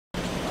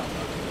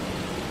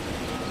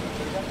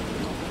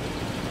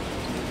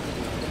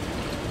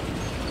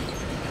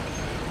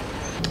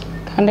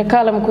hande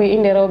kalam koye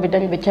inde rewɓe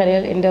dañɓe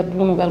caɗele e nder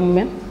dunugal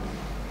mumen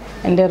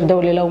e nder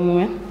dawle law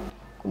mumen.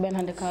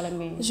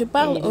 Je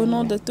parle au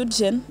nom de toutes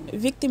jeunes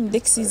victimes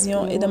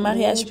d'excision et de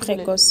mariage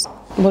précoce.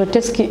 mboɗo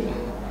teski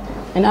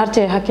en arte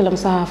hakkilam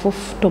saha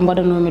fof to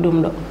mbaɗanomi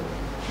ɗum ɗo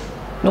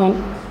ɗon.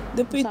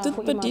 Depuis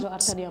toute petite,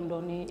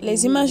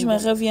 les images me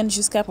reviennent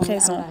jusqu'à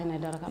présent.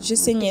 Je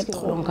saignais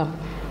trop.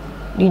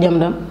 ɗiƴam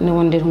ɗam ne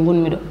wonde to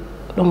gonmi ɗo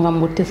ɗon gam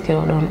mboɗo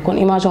teskiro ɗon kono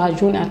image o ha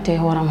joni arte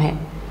hooram he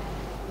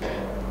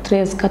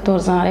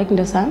 13-14 ans rek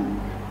ndesan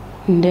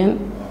nden.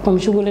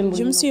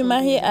 Je me suis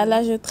mariée à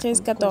l'âge de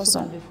 13-14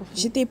 ans.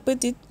 J'étais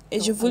petite et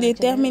je voulais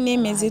terminer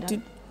mes études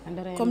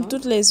comme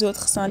toutes les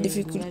autres sans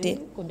difficulté.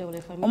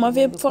 On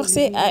m'avait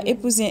forcée à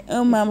épouser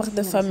un membre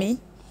de famille.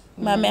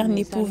 Ma mère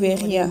n'y pouvait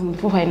rien.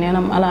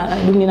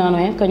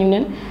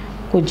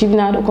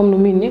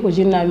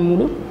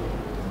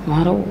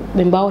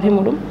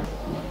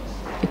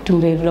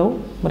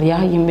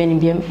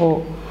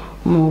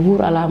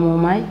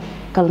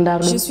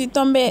 Je suis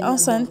tombée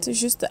enceinte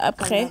juste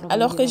après,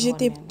 alors que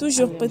j'étais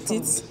toujours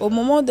petite. Au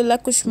moment de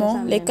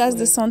l'accouchement, les cases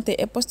de santé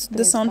et postes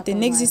de santé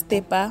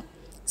n'existaient pas.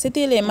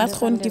 C'était les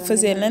matrones qui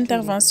faisaient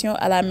l'intervention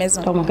à la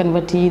maison.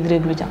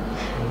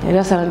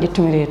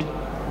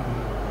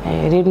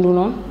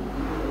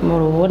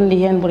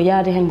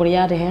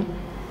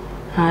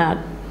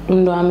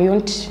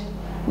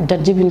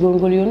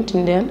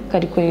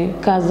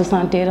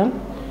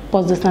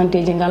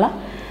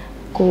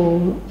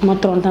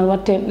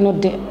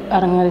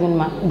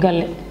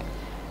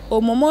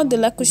 Au moment de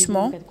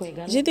l'accouchement,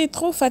 j'étais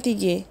trop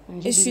fatiguée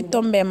et je suis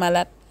tombée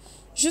malade.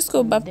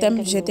 Jusqu'au baptême,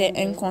 j'étais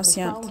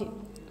inconsciente.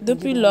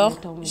 Depuis lors,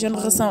 je ne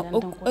ressens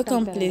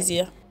aucun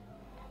plaisir.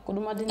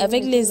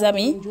 Avec les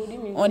amis,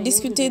 on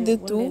discutait de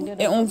tout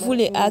et on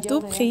voulait à tout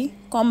prix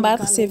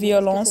combattre ces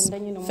violences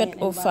faites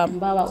aux femmes.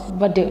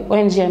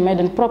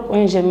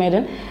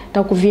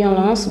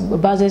 Violence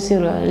basée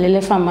sur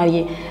les femmes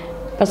mariées.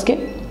 Parce que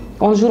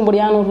un jour mboɗo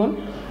yano toon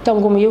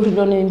tanko mo yewti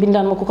ɗon e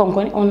bindanmo ko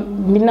kanko on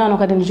binnano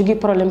kadi ne jogui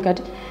probléme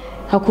kadi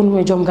hakkude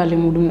e joom galle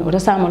muɗum o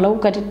resama law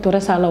kadi to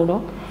resa law ɗo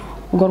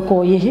gorko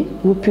o yeehi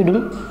woppi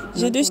ɗum.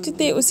 J'ai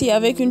discuté aussi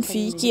avec une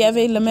fille qui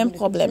avait le même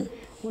problème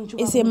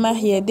et s'est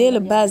mariée dès le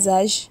bas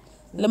âge.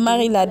 Le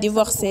mari l'a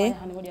divorcée.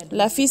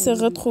 La fille se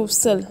retrouve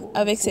seule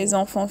avec ses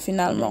enfants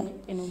finalement.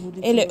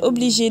 Elle est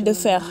obligée de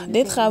faire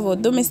des travaux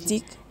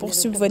domestiques pour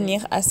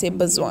subvenir à ses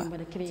besoins.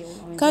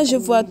 Quand je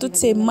vois toutes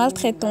ces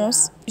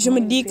maltraitances, je me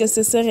dis que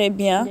ce serait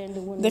bien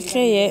de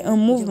créer un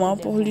mouvement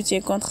pour lutter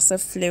contre ce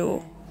fléau.